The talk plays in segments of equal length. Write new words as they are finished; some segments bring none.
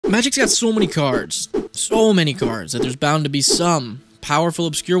Magic's got so many cards. So many cards that there's bound to be some powerful,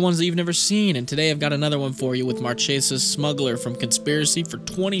 obscure ones that you've never seen, and today I've got another one for you with Marchesa's Smuggler from Conspiracy for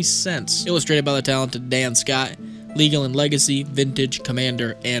 20 cents. Illustrated by the talented Dan Scott. Legal and Legacy, Vintage,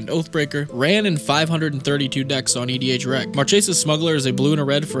 Commander, and Oathbreaker. Ran in 532 decks on EDH Rec. Marchesa's Smuggler is a blue and a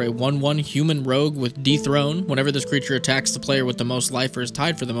red for a 1/1 human rogue with Dethrone. Whenever this creature attacks the player with the most life or is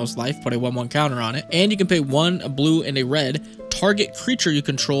tied for the most life, put a 1/1 counter on it. And you can pay 1, a blue, and a red. Target creature you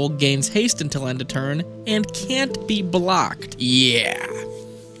control gains haste until end of turn and can't be blocked. Yeah.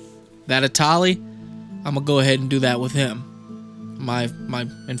 That Atali, I'm gonna go ahead and do that with him. My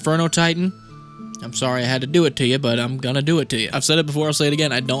Inferno Titan, I'm sorry I had to do it to you, but I'm gonna do it to you. I've said it before, I'll say it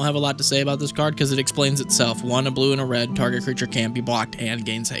again. I don't have a lot to say about this card because it explains itself. 1, a blue, and a red. Target creature can't be blocked and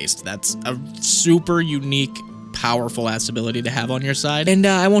gains haste. That's a super unique, powerful ass ability to have on your side. And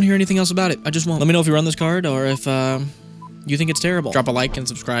I won't hear anything else about it. I just won't. Let me know if you run this card or if you think it's terrible. Drop a like and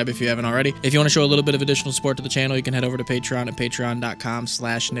subscribe if you haven't already. If you want to show a little bit of additional support to the channel, you can head over to Patreon at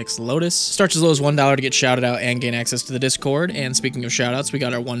patreon.com/NixLotus. Starts as low as $1 to get shouted out and gain access to the Discord. And speaking of shoutouts, we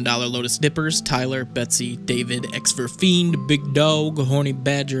got our $1 Lotus Dippers, Tyler, Betsy, David, Xverfiend, Big Dog, Horny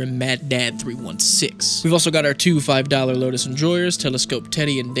Badger, and Mad Dad 316. We've also got our 2 $5 Lotus Enjoyers, Telescope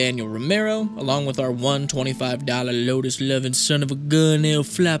Teddy and Daniel Romero, along with our 1 $25 Lotus Loving Son of a Gun, El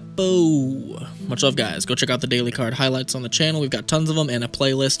Flapo. Much love, guys. Go check out the daily card highlights on the channel. We've got tons of them and a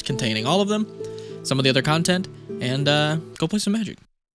playlist containing all of them, some of the other content, and go play some Magic.